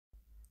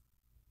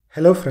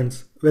Hello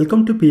friends,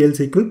 welcome to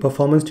PLSQL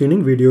Performance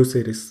Tuning video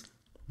series.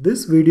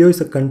 This video is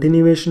a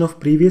continuation of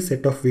previous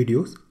set of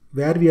videos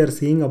where we are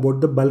seeing about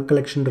the bulk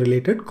collection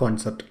related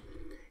concept.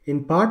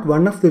 In part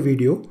 1 of the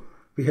video,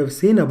 we have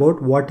seen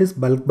about what is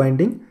bulk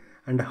binding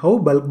and how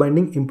bulk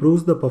binding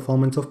improves the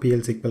performance of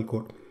PLSQL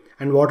code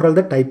and what are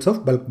the types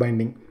of bulk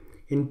binding.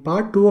 In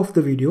part 2 of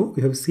the video,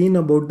 we have seen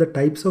about the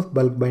types of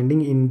bulk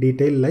binding in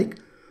detail, like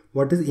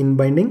what is in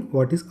binding,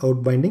 what is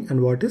out binding,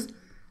 and what is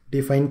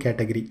defined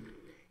category.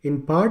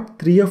 In part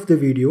 3 of the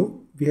video,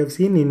 we have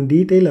seen in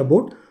detail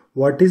about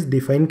what is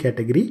defined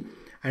category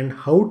and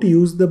how to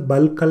use the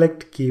bulk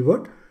collect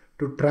keyword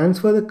to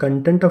transfer the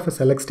content of a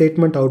select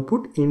statement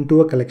output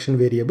into a collection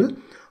variable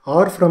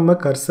or from a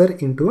cursor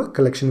into a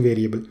collection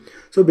variable.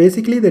 So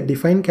basically the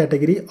defined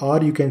category,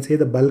 or you can say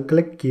the bulk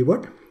collect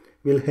keyword,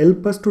 will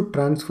help us to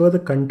transfer the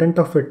content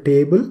of a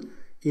table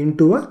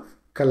into a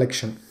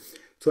collection.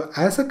 So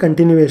as a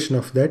continuation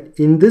of that,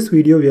 in this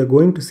video we are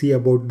going to see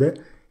about the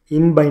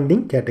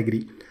in-binding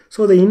category.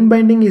 So the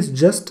in-binding is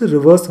just a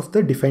reverse of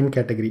the defined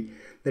category.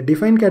 The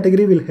defined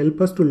category will help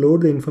us to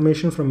load the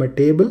information from a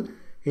table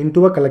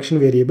into a collection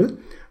variable,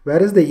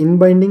 whereas the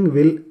in-binding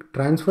will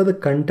transfer the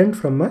content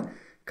from a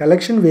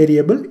collection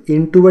variable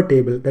into a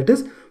table. That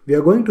is, we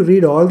are going to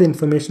read all the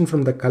information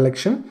from the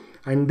collection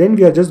and then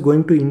we are just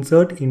going to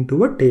insert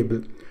into a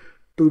table.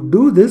 To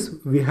do this,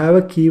 we have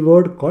a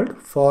keyword called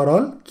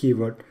Forall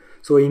keyword.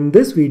 So in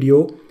this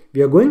video,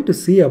 we are going to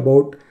see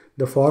about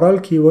the Forall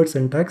keyword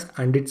syntax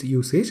and its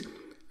usage,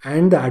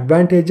 and the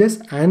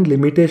advantages and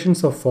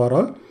limitations of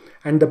Forall,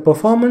 and the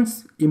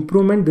performance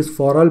improvement this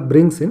Forall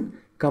brings in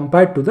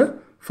compared to the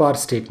for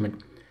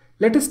statement.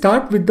 Let us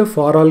start with the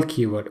Forall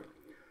keyword.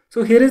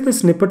 So here is the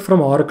snippet from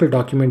Oracle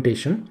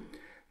documentation.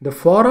 The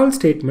Forall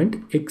statement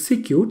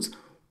executes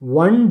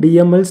one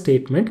DML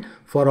statement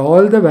for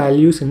all the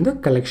values in the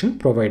collection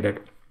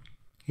provided.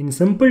 In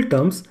simple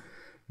terms,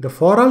 the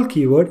Forall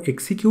keyword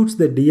executes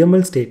the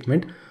DML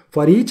statement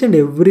for each and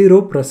every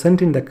row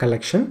present in the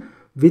collection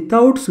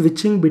without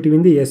switching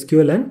between the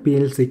SQL and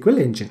PLSQL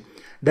engine.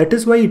 That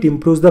is why it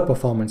improves the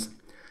performance.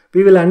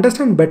 We will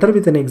understand better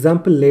with an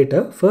example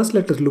later. First,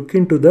 let us look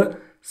into the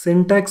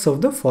syntax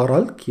of the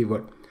Forall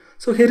keyword.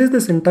 So here is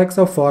the syntax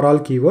of Forall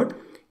keyword.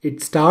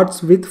 It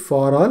starts with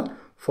Forall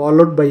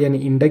followed by an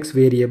index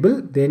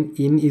variable, then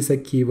in is a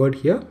keyword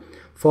here,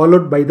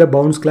 followed by the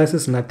bounds class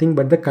is nothing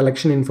but the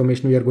collection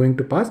information we are going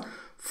to pass,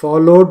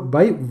 followed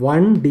by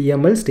one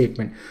DML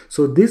statement.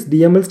 So this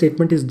DML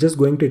statement is just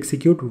going to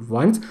execute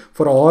once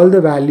for all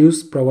the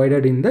values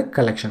provided in the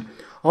collection.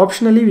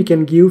 Optionally, we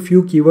can give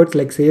few keywords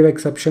like save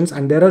exceptions,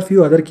 and there are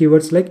few other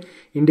keywords like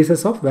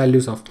indices of,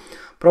 values of.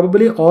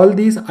 Probably all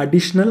these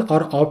additional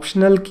or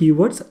optional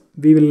keywords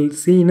we will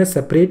see in a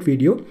separate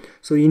video.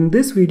 So in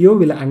this video,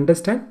 we'll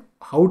understand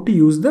how to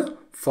use the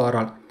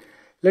Forall.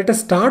 Let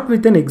us start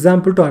with an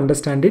example to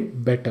understand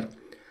it better.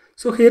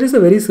 So here is a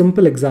very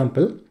simple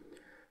example.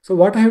 So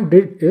what I have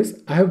did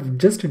is I have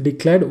just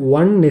declared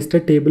one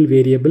nested table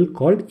variable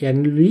called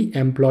NV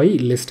employee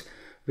list,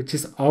 which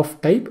is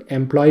of type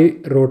employee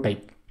row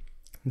type.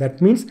 That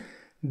means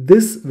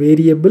this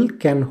variable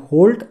can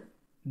hold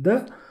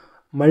the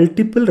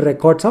multiple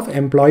records of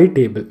employee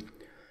table.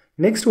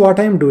 Next, what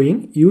I am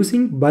doing,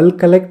 using bulk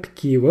collect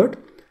keyword,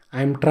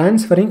 I am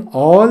transferring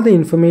all the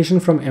information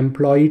from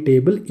employee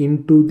table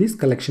into this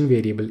collection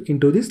variable,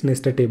 into this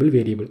nested table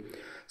variable.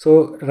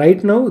 So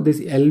right now this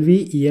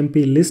LV EMP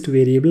list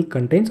variable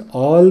contains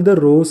all the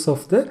rows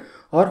of the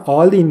or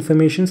all the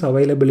informations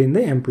available in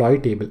the employee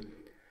table.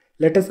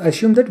 Let us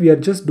assume that we are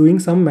just doing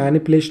some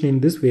manipulation in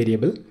this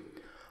variable.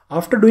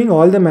 After doing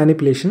all the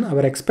manipulation,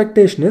 our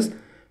expectation is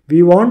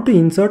we want to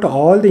insert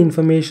all the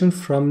information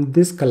from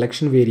this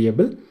collection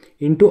variable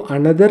into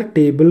another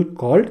table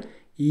called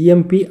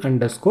EMP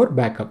underscore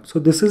backup. So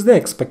this is the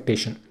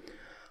expectation.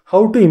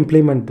 How to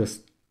implement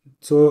this?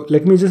 So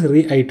let me just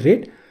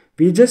reiterate.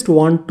 We just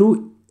want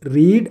to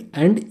read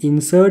and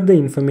insert the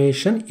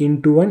information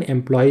into an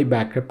employee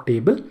backup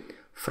table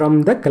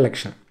from the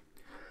collection.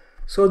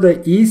 So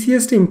the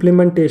easiest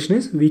implementation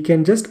is we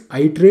can just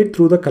iterate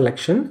through the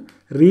collection,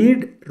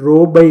 read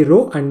row by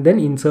row and then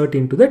insert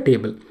into the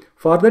table.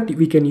 For that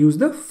we can use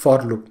the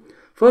for loop.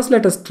 First,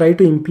 let us try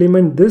to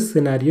implement this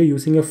scenario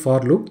using a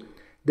for loop.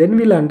 Then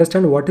we'll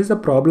understand what is the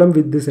problem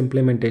with this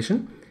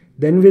implementation.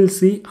 Then we'll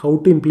see how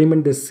to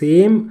implement the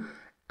same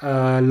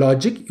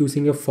logic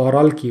using a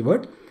Forall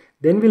keyword.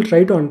 Then we'll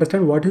try to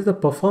understand what is the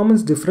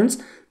performance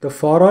difference the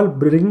Forall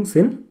brings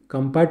in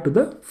compared to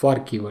the for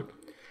keyword.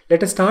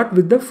 Let us start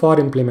with the for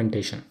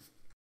implementation.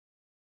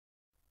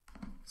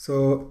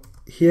 So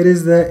here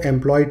is the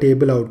employee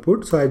table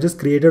output. So I just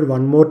created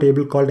one more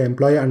table called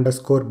employee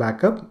underscore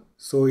backup.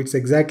 So it's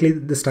exactly,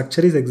 the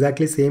structure is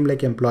exactly same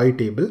like employee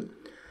table.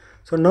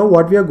 So now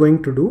what we are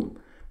going to do,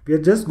 we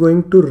are just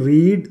going to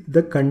read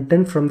the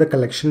content from the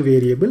collection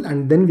variable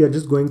and then we are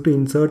just going to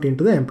insert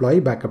into the employee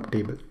backup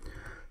table.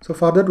 So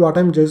for that, what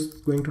I'm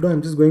just going to do,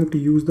 I'm just going to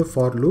use the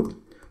for loop.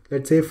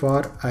 Let's say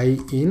for I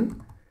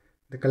in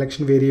the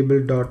collection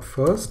variable dot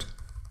first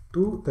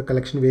to the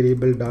collection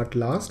variable dot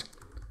last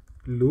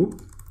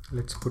loop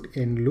let's put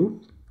end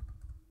loop.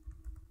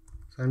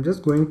 So I'm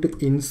just going to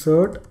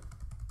insert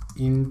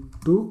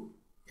into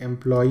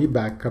employee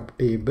backup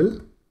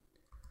table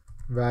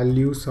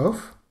values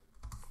of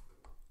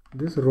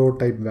this row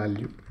type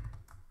value.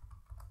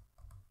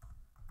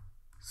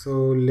 So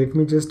let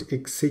me just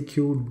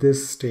execute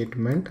this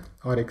statement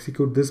or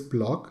execute this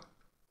block.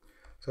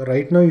 So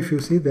right now, if you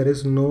see, there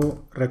is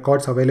no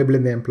records available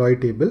in the employee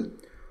table.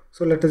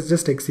 So let us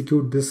just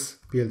execute this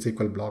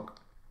PLSQL block.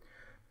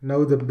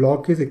 Now the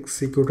block is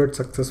executed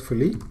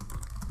successfully.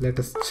 Let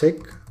us check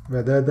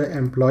whether the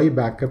employee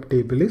backup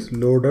table is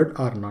loaded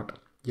or not.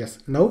 Yes,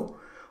 now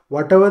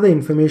whatever the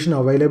information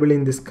available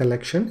in this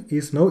collection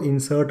is now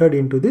inserted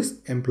into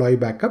this employee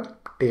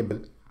backup table.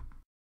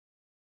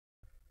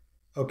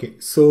 Okay,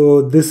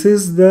 so this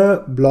is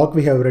the block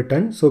we have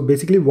written. So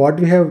basically what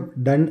we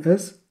have done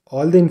is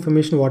all the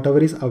information whatever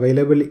is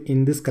available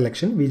in this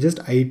collection, we just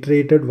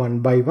iterated one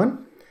by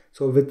one.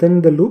 So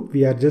within the loop,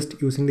 we are just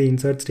using the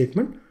insert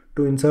statement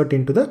to insert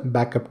into the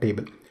backup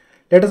table.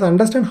 Let us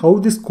understand how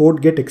this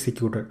code get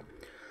executed.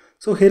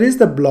 So here is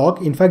the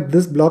block. In fact,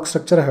 this block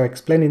structure I have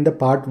explained in the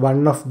part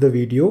 1 of the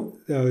video,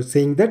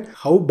 saying that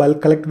how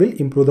bulk collect will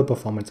improve the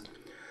performance.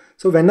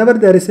 So whenever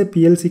there is a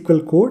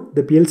PLSQL code,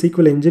 the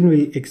PLSQL engine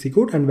will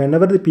execute, and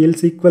whenever the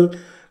PLSQL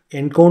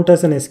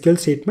encounters an SQL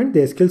statement,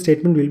 the SQL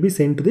statement will be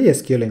sent to the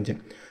SQL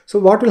engine. So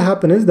what will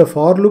happen is the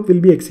for loop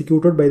will be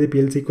executed by the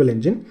PLSQL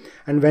engine,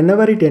 and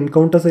whenever it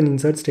encounters an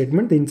insert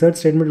statement, the insert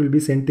statement will be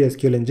sent to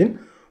SQL engine.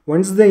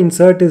 Once the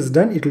insert is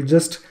done, it will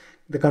just,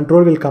 the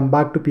control will come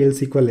back to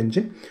PLSQL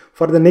engine.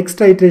 For the next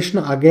iteration,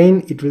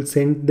 again it will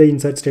send the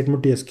insert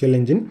statement to SQL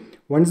engine.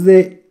 Once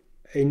the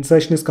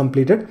insertion is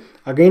completed,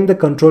 again the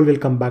control will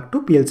come back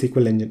to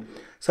PLSQL engine.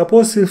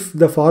 Suppose if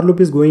the for loop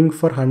is going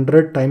for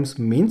 100 times,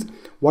 means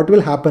what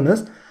will happen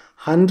is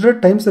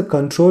 100 times the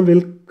control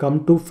will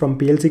come to from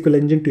PLSQL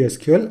engine to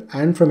SQL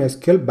and from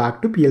SQL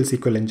back to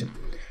PLSQL engine.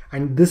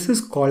 And this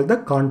is called the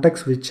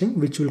context switching,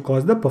 which will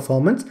cause the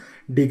performance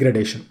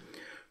degradation.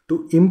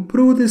 To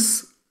improve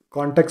this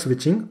context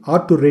switching or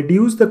to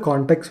reduce the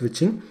context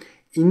switching,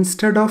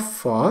 instead of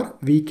for,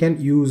 we can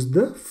use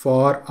the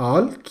for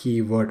all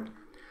keyword.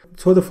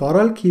 So the for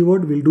all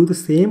keyword will do the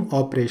same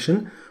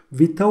operation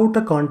without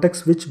a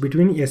context switch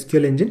between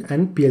SQL engine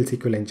and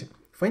PLSQL engine.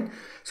 Fine.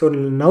 So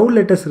now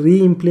let us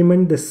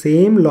re-implement the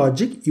same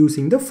logic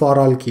using the for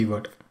all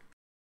keyword.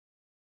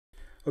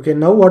 Okay,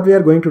 now what we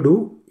are going to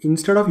do,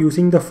 instead of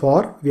using the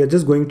for, we are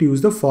just going to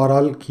use the for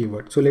all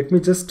keyword. So let me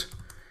just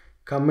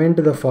comment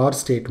the for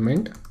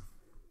statement.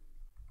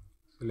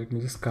 So let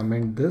me just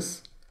comment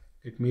this.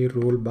 Let me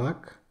roll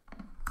back.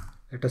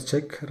 Let us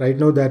check. Right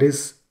now there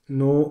is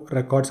no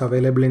records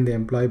available in the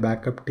employee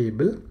backup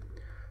table.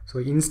 So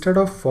instead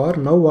of for,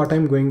 now what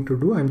I'm going to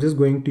do, I'm just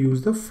going to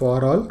use the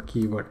for all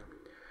keyword.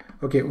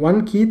 Okay,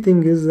 one key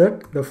thing is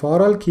that the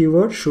for all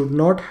keyword should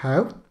not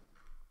have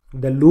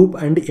the loop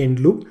and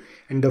end loop,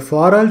 and the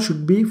for all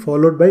should be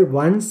followed by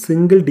one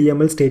single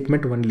DML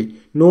statement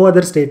only. No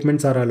other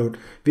statements are allowed.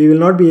 We will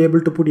not be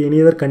able to put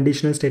any other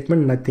conditional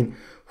statement, nothing.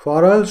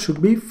 For all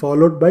should be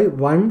followed by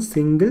one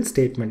single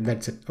statement.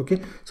 That's it.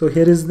 Okay, so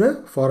here is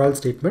the for all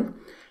statement.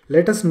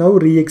 Let us now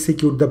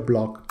re-execute the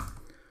block.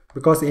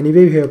 Because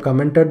anyway we have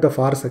commented the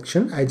for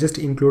section, I just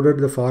included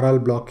the for all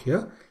block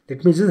here.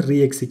 Let me just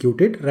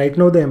re-execute it. Right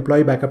now the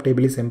employee backup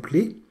table is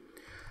empty.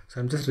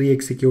 So I'm just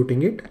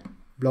re-executing it.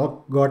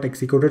 Block got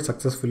executed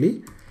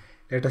successfully.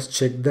 Let us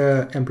check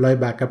the employee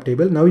backup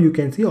table. Now you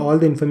can see all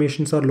the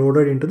informations are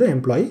loaded into the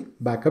employee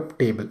backup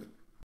table.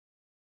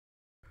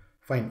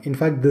 Fine. In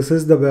fact, this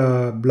is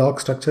the block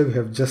structure we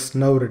have just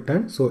now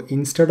written. So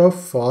instead of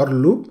for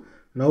loop,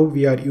 now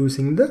we are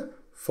using the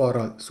for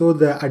all. So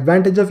the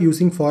advantage of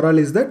using for all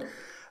is that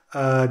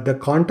the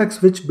context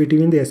switch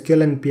between the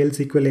SQL and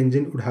PLSQL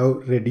engine would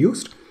have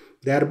reduced.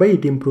 Thereby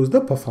it improves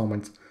the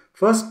performance.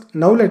 First,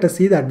 now let us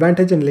see the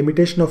advantage and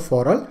limitation of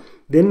for all.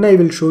 Then I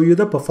will show you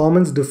the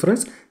performance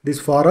difference this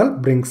for all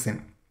brings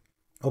in.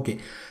 Okay,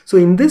 so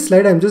in this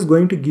slide, I'm just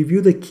going to give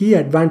you the key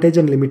advantage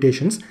and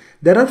limitations.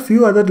 There are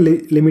few other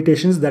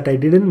limitations that I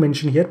didn't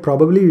mention here.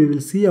 Probably we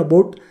will see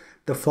about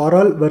the for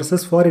all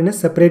versus for in a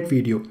separate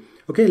video.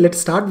 Okay, let's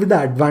start with the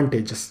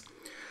advantages.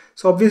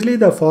 So obviously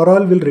the for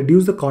all will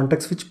reduce the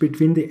context switch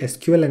between the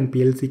SQL and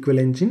PLSQL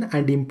engine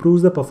and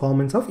improves the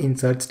performance of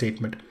insert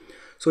statement.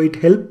 So it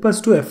helps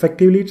us to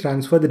effectively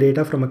transfer the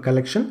data from a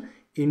collection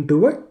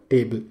into a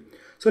table.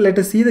 So let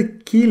us see the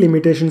key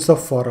limitations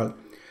of for all.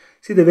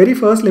 See, the very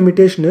first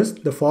limitation is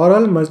the for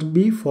all must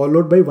be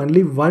followed by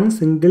only one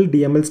single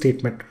DML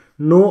statement.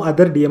 No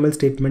other DML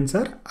statements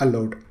are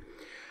allowed.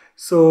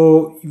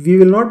 So we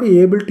will not be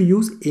able to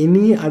use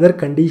any other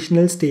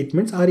conditional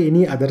statements or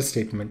any other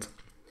statements.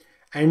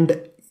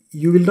 And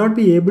you will not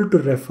be able to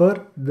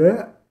refer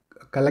the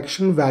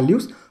collection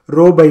values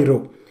row by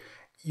row.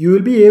 You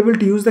will be able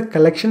to use the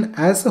collection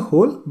as a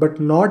whole,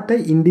 but not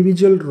the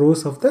individual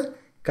rows of the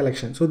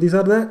collection. So these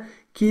are the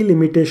key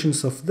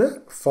limitations of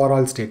the for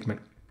all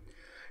statement.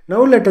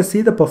 Now let us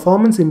see the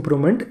performance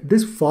improvement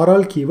this for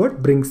all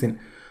keyword brings in.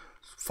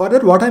 For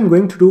that, what I'm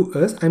going to do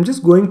is I'm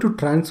just going to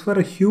transfer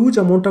a huge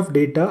amount of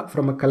data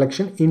from a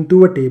collection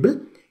into a table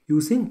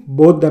using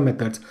both the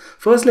methods.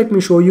 First, let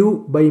me show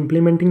you by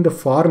implementing the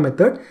for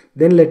method.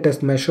 Then let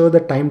us measure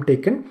the time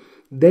taken.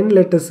 Then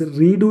let us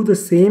redo the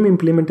same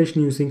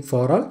implementation using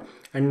Forall,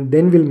 and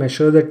then we'll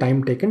measure the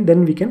time taken.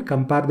 Then we can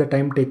compare the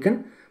time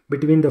taken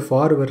between the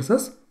for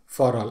versus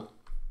Forall.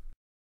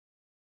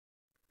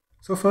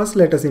 So first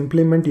let us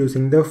implement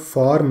using the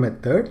for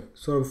method.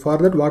 So for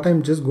that, what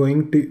I'm just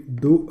going to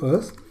do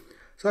is,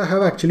 so I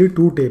have actually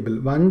two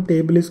tables. One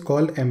table is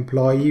called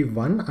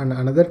employee1 and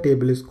another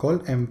table is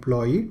called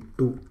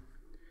employee2.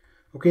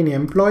 Okay, in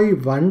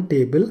employee1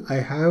 table, I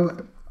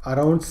have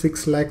around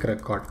 6 lakh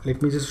record.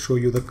 Let me just show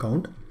you the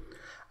count.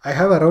 I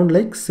have around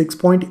like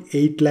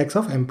 6.8 lakhs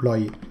of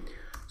employee.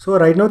 So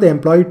right now the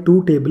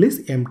employee2 table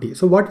is empty.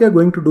 So what we are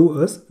going to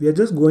do is, we are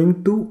just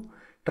going to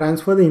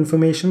transfer the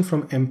information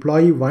from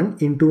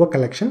employee1 into a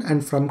collection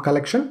and from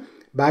collection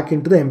back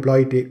into the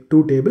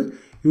employee2 table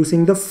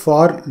using the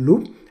for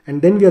loop,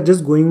 and then we are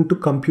just going to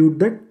compute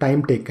the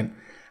time taken.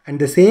 And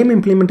the same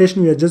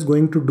implementation we are just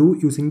going to do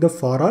using the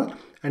Forall,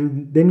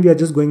 and then we are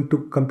just going to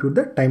compute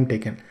the time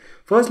taken.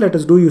 First let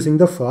us do using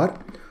the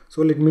for.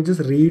 So let me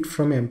just read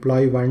from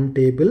employee1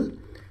 table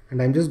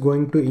and I'm just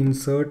going to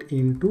insert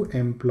into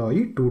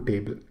employee2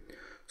 table.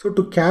 So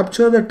to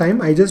capture the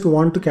time, I just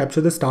want to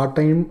capture the start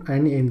time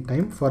and end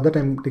time. For that,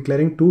 I'm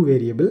declaring two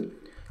variables.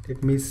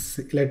 Let me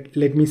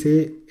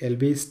say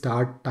LV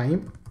start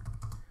time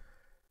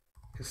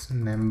is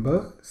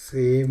number.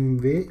 Same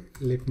way,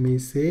 let me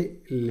say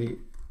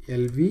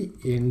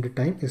LV end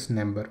time is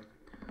number.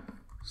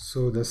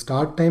 So the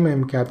start time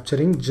I'm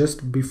capturing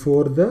just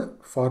before the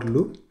for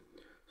loop.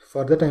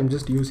 For that, I'm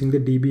just using the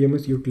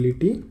dbms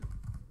utility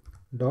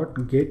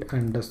dot get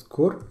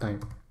underscore time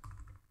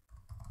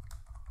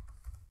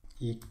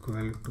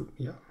equal to,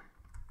 yeah.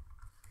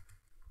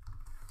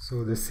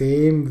 So the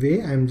same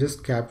way, I'm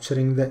just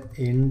capturing the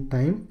end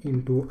time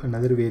into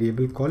another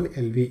variable called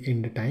LV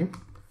end time.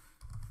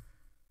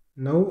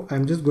 Now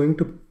I'm just going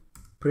to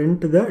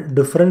print the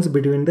difference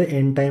between the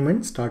end time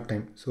and start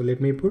time. So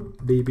let me put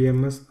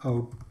dbms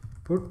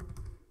output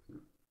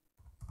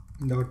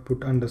dot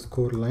put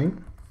underscore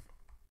line.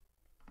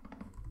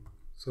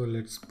 So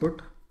let's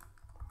put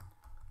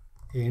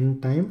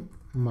end time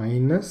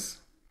minus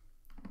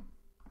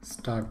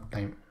start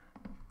time.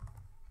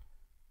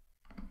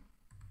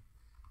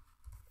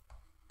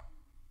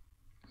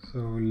 So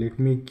let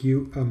me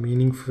give a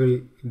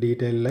meaningful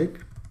detail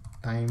like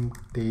time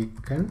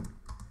taken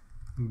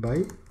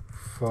by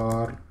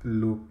for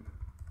loop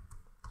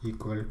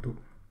equal to.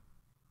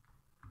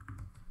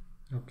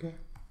 Okay,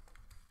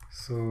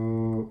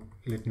 so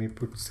let me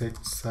put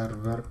set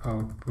server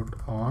output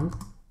on.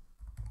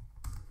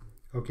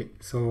 Okay,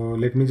 so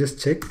let me just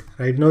check.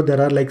 Right now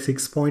there are like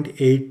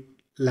 6.8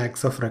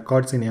 lakhs of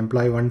records in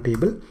employee1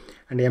 table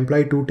and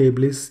employee2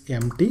 table is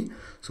empty.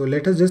 So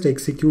let us just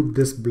execute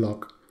this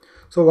block.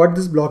 So what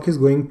this block is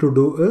going to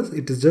do is,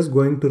 it is just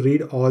going to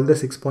read all the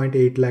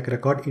 6.8 lakh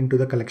record into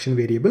the collection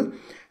variable,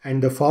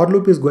 and the for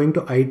loop is going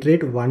to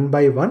iterate one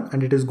by one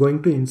and it is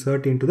going to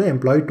insert into the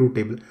employee2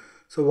 table.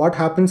 So what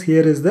happens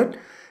here is that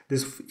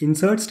this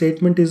insert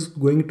statement is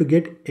going to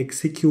get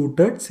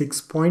executed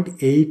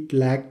 6.8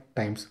 lakh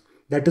times.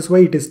 That is why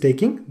it is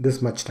taking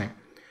this much time.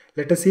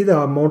 Let us see the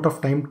amount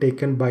of time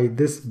taken by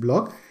this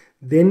block.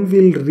 Then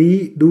we'll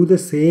redo the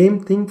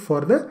same thing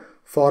for the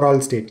for all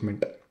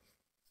statement.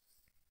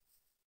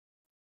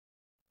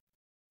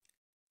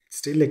 It's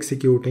still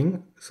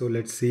executing. So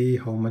let's see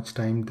how much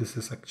time this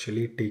is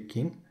actually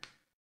taking.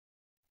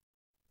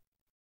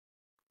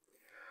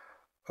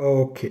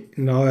 Okay,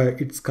 now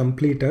it's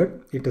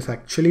completed. It has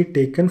actually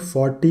taken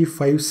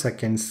 45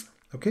 seconds.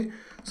 Okay,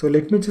 so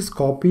let me just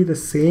copy the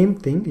same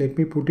thing. Let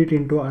me put it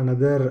into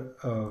another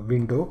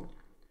window.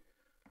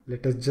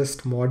 Let us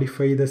just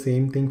modify the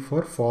same thing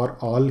for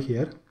all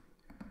here.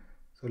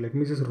 So let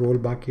me just roll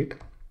back it.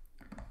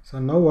 So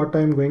now what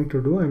I'm going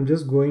to do, I'm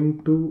just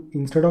going to,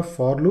 instead of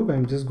for loop,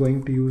 I'm just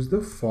going to use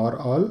the for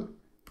all.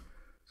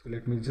 So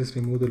let me just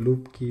remove the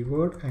loop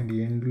keyword and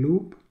end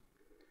loop.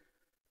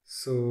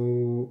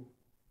 So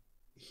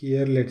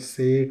here let's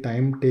say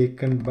time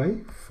taken by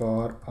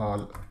for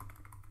all.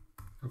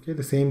 Okay,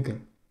 the same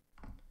thing,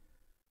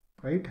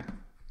 right?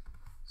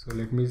 So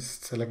let me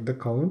select the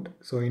count.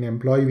 So in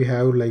employee we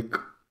have like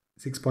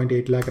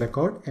 6.8 lakh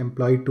record,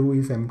 employee2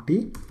 is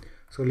empty.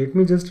 So let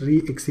me just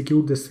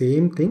re-execute the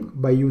same thing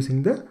by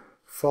using the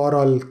for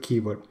all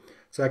keyword.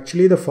 So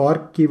actually the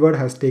for keyword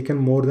has taken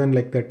more than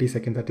like 30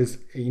 seconds. That is,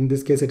 in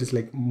this case it is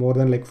like more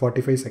than like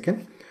 45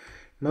 seconds.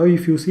 Now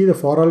if you see, the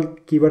for all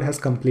keyword has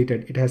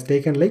completed. It has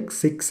taken like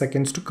 6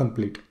 seconds to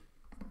complete.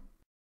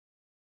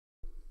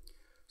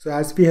 So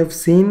as we have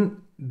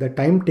seen, the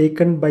time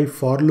taken by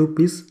for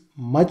loop is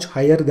much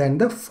higher than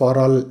the for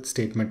all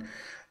statement.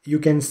 You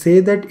can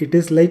say that it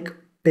is like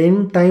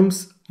 10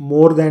 times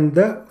more than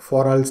the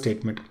for all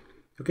statement.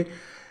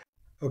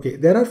 Okay,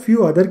 there are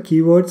few other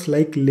keywords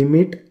like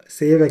limit,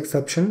 save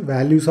exception,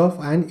 values of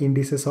and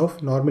indices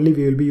of. Normally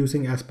we will be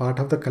using as part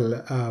of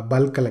the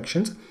bulk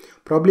collections.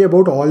 Probably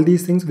about all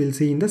these things we'll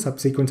see in the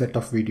subsequent set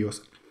of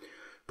videos.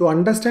 To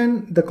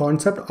understand the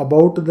concept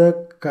about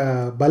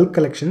the bulk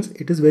collections,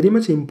 it is very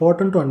much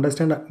important to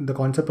understand the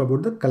concept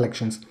about the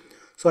collections.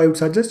 So I would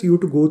suggest you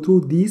to go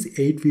through these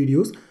 8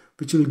 videos,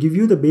 which will give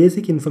you the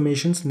basic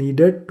informations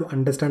needed to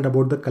understand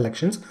about the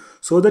collections,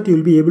 so that you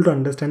will be able to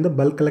understand the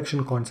bulk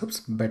collection concepts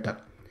better.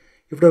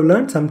 If you have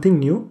learned something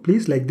new,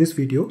 please like this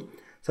video,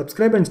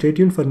 subscribe and stay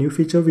tuned for new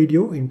feature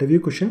video, interview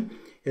question,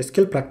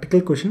 SQL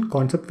practical question,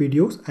 concept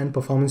videos and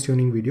performance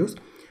tuning videos.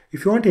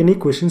 If you want any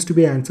questions to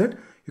be answered,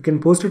 you can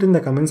post it in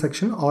the comment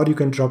section or you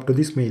can drop to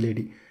this mail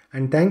ID.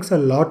 And thanks a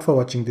lot for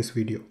watching this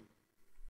video.